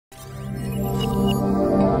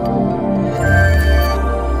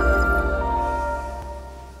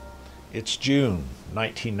It's June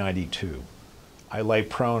 1992. I lay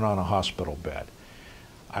prone on a hospital bed.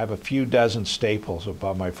 I have a few dozen staples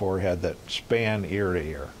above my forehead that span ear to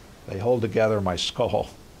ear. They hold together my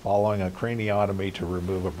skull following a craniotomy to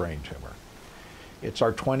remove a brain tumor. It's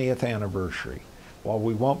our 20th anniversary. While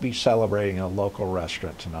we won't be celebrating in a local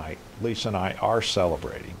restaurant tonight, Lisa and I are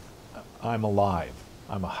celebrating. I'm alive.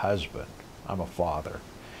 I'm a husband. I'm a father.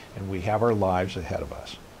 And we have our lives ahead of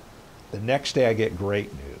us. The next day I get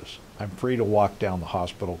great news. I'm free to walk down the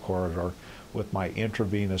hospital corridor with my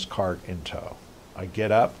intravenous cart in tow. I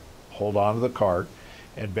get up, hold on to the cart,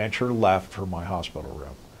 and venture left for my hospital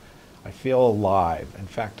room. I feel alive. In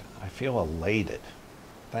fact, I feel elated,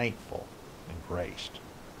 thankful, and graced.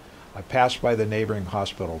 I pass by the neighboring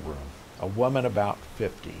hospital room. A woman about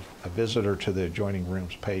 50, a visitor to the adjoining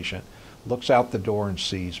room's patient, looks out the door and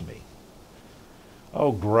sees me.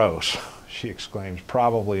 "Oh, gross," she exclaims,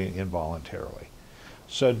 probably involuntarily.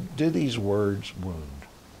 So do these words wound?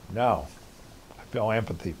 No. I feel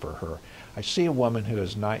empathy for her. I see a woman who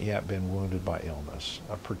has not yet been wounded by illness,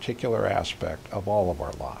 a particular aspect of all of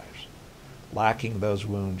our lives. Lacking those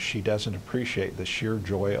wounds, she doesn't appreciate the sheer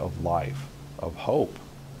joy of life, of hope,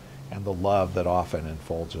 and the love that often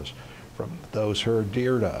enfolds us from those who are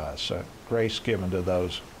dear to us, a grace given to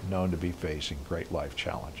those known to be facing great life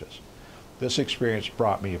challenges. This experience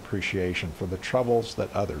brought me appreciation for the troubles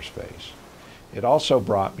that others face. It also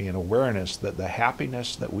brought me an awareness that the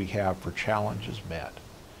happiness that we have for challenges met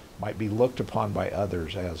might be looked upon by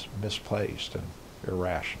others as misplaced and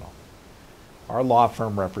irrational. Our law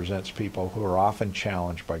firm represents people who are often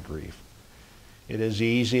challenged by grief. It is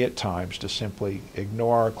easy at times to simply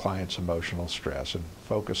ignore our clients' emotional stress and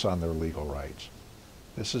focus on their legal rights.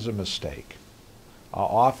 This is a mistake. I'll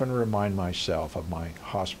often remind myself of my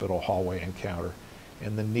hospital hallway encounter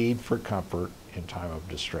and the need for comfort in time of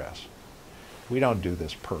distress. We don't do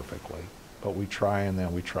this perfectly, but we try and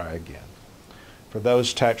then we try again. For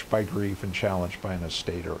those touched by grief and challenged by an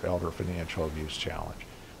estate or elder financial abuse challenge,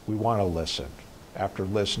 we want to listen. After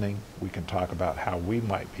listening, we can talk about how we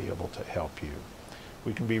might be able to help you.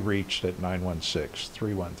 We can be reached at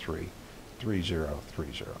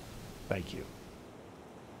 916-313-3030. Thank you.